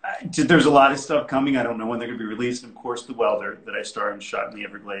 There's a lot of stuff coming. I don't know when they're going to be released. And of course, The Welder, that I star in, shot in the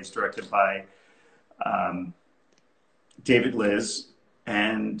Everglades, directed by David Liz,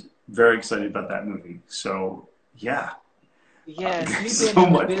 and very excited about that movie. So, yeah. Yes, you've So been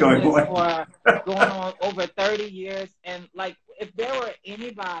in the much going business on. for going on over 30 years. And like, if there were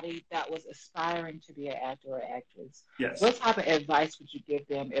anybody that was aspiring to be an actor or actress, Yes. what type of advice would you give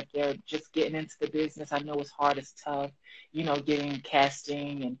them if they're just getting into the business? I know it's hard, it's tough, getting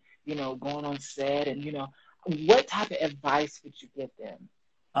casting and, going on set and, what type of advice would you give them?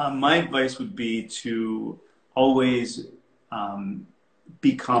 My advice would be to always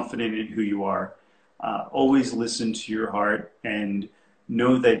be confident in who you are. Always listen to your heart and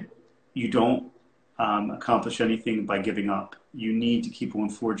know that you don't accomplish anything by giving up. You need to keep on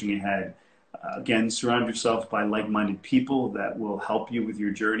forging ahead. Again, surround yourself by like-minded people that will help you with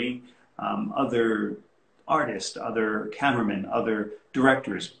your journey. Other artists, other cameramen, other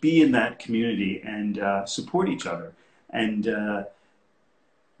directors. Be in that community and support each other. And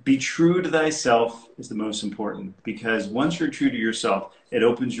be true to thyself is the most important, because once you're true to yourself, it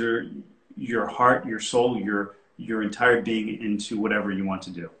opens your heart, your soul, your entire being into whatever you want to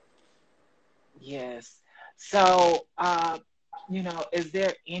do. Yes. So, is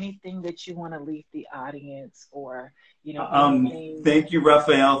there anything that you want to leave the audience or, anything? Thank you,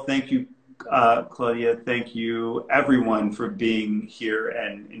 Raphael. Thank you, Claudia. Thank you, everyone, for being here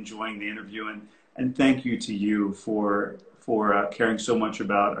and enjoying the interview. And thank you to you for caring so much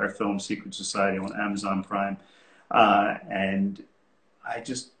about our film Secret Society on Amazon Prime. And I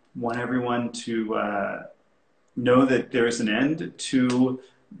just want everyone to know that there is an end to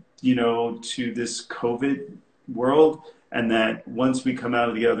this COVID world, and that once we come out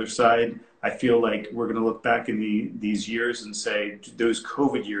of the other side, I feel like we're going to look back in these years and say, those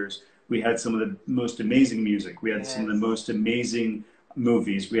COVID years, we had some of the most amazing music. We had some of the most amazing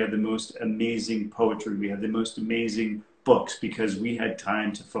movies. We had the most amazing poetry. We had the most amazing books because we had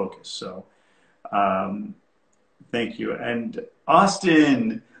time to focus. So thank you. And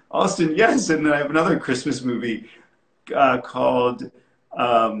Austin, yes. And then I have another Christmas movie called,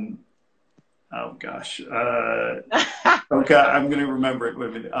 oh gosh. Okay, I'm going to remember it. Wait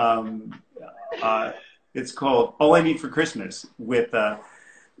a minute. It's called All I Need for Christmas with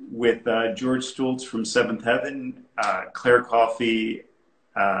George Stultz from Seventh Heaven, Claire Coffey,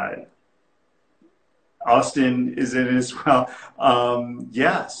 Austin is in it as well.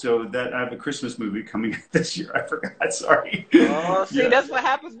 Yeah, so that I have a Christmas movie coming this year. I forgot. Sorry. Oh, see, that's what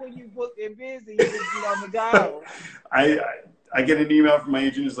happens when you book and busy. You just get on the go. I get an email from my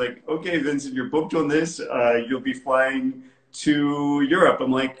agent who's like, okay, Vincent, you're booked on this. You'll be flying to Europe.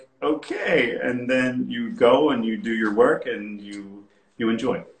 I'm like, okay. And then you go and you do your work and you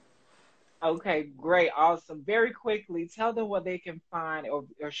enjoy. Okay, great, awesome. Very quickly, tell them where they can find or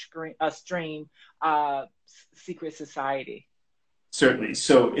stream Secret Society. Certainly.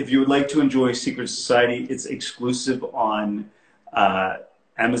 So if you would like to enjoy Secret Society, it's exclusive on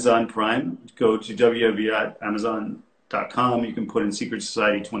Amazon Prime. Go to www.amazon.com. You can put in Secret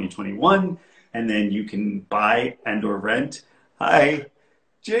Society 2021, and then you can buy and or rent. Hi,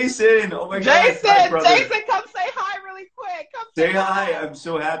 Jason. Oh my God. Hi, brother. Jason, come say hi really quick. Come say hi. I'm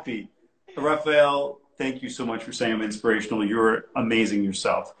so happy. Raphael, thank you so much for saying I'm inspirational. You're amazing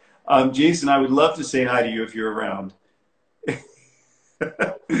yourself. Jason, I would love to say hi to you if you're around. I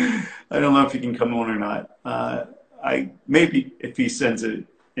don't know if he can come on or not. Maybe if he sends an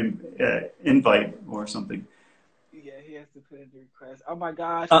invite or something. Yeah, he has to put in the request. Oh my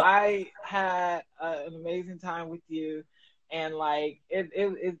gosh, I had an amazing time with you, and like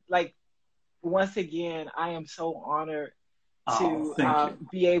it like once again, I am so honored to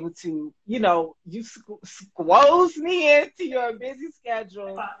be able to, you squoze me into your busy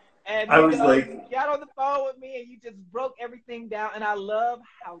schedule. And you got on the phone with me and you just broke everything down. And I love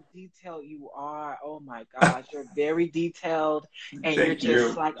how detailed you are. Oh my gosh, you're very detailed. And you're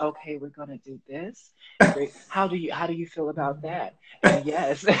just like, okay, we're gonna do this. How do you feel about that? And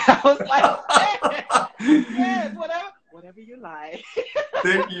yes, I was like, yes, whatever you like.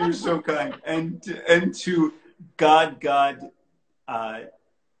 Thank you, you're so kind. And to God,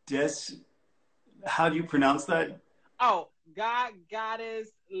 how do you pronounce that? Oh, God, Goddess,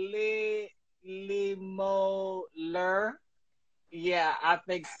 Limoler. Yeah, I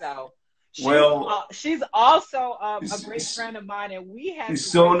think so. She's also a great friend of mine, and we had. It's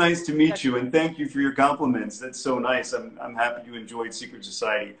so nice to meet you, and thank you for your compliments. That's so nice. I'm happy you enjoyed Secret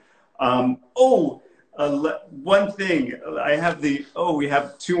Society. One thing. We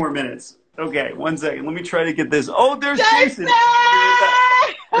have 2 more minutes. Okay, 1 second. Let me try to get this. Oh, there's Jason!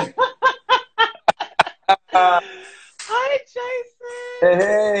 Hi,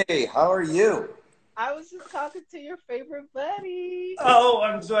 Jason. Hey, how are you? I was just talking to your favorite buddy. Oh,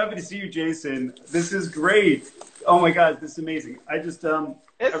 I'm so happy to see you, Jason. This is great. Oh my God, this is amazing. I just,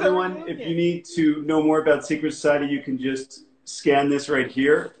 everyone, if you need to know more about Secret Society, you can just scan this right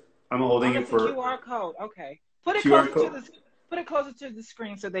here. I'm holding it for QR code. Okay, put it closer to the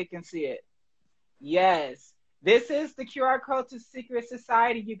screen so they can see it. Yes, this is the QR code to Secret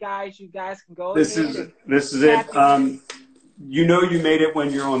Society. You guys can go. This is it. You know you made it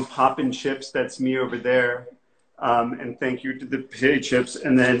when you're on Poppin' Chips. That's me over there. And thank you to the potato chips.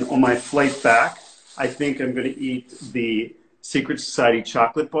 And then on my flight back, I think I'm going to eat the Secret Society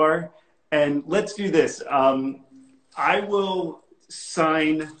chocolate bar. And let's do this. I will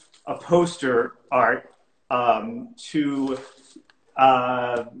sign a poster art to,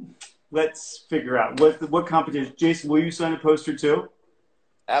 let's figure out what competition. Jason, will you sign a poster too?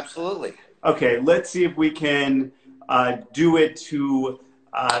 Absolutely. Okay, let's see if we can do it to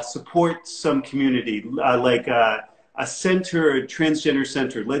support some community, like a center, a transgender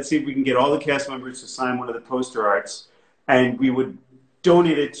center. Let's see if we can get all the cast members to sign one of the poster arts, and we would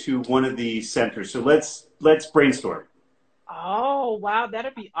donate it to one of the centers. So let's brainstorm. Oh, wow,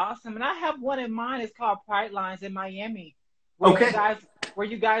 that'd be awesome. And I have one in mind. It's called Pride Lines in Miami. Where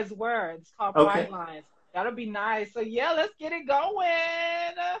you guys were. It's called Pride Lines. That'll be nice. So yeah, let's get it going.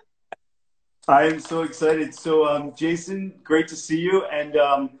 I am so excited. So, Jason, great to see you. And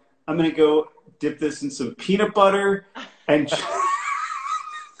I'm going to go dip this in some peanut butter. And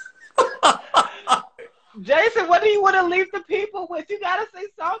Jason, what do you want to leave the people with? You got to say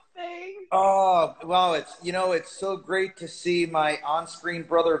something. Oh, well, it's so great to see my on-screen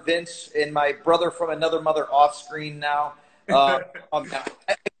brother, Vince, and my brother from another mother off-screen now. I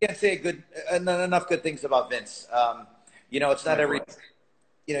can't say enough good things about Vince. It's not every...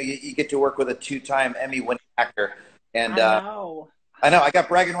 you get to work with a 2-time Emmy-winning actor, and I know I got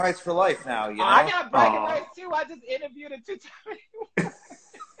bragging rights for life now. I got bragging rights too. I just interviewed a 2-time.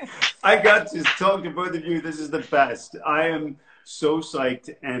 I got to talk to both of you. This is the best. I am so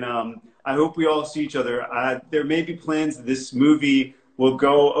psyched, and I hope we all see each other. There may be plans that this movie will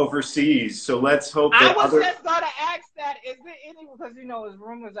go overseas, so let's hope that I was just going to ask that. Is there any, because there's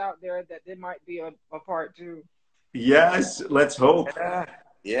rumors out there that there might be a part 2. Yes, let's hope.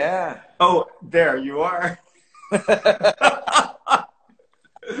 Yeah. Oh, there you are. That's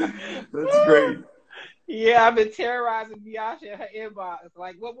great. Yeah, I've been terrorizing Biasha in her inbox.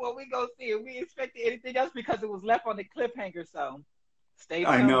 Like, what we gonna see? We expected anything else because it was left on the cliffhanger. So, stay tuned.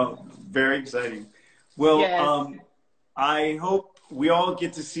 I know, very exciting. Well, yes. I hope we all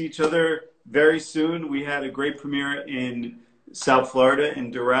get to see each other very soon. We had a great premiere in South Florida in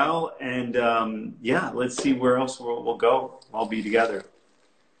Doral, and let's see where else we'll go. I'll be together.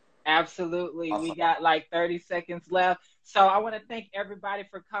 Absolutely. Awesome. We got like 30 seconds left. So I want to thank everybody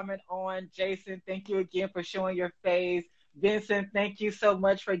for coming on. Jason, thank you again for showing your face. Vincent, thank you so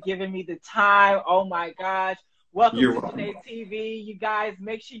much for giving me the time. Oh my gosh. Welcome to Johnaetv. You guys,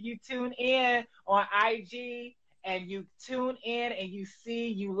 make sure you tune in on IG and you tune in and you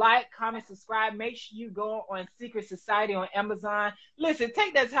like, comment, subscribe. Make sure you go on Secret Society on Amazon. Listen,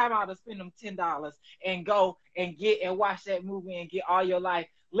 take that time out to spend them $10 and go and watch that movie and get all your life.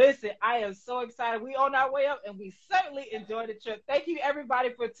 Listen, I am so excited. We on our way up, and we certainly enjoyed the trip. Thank you, everybody,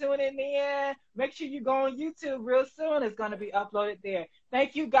 for tuning in. Make sure you go on YouTube real soon. It's going to be uploaded there.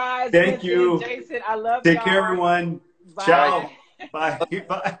 Thank you, guys. Thank you. Jason, I love you. Take care, everyone. Bye. Ciao. Bye.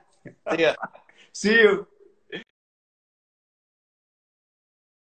 Bye. See ya. See you.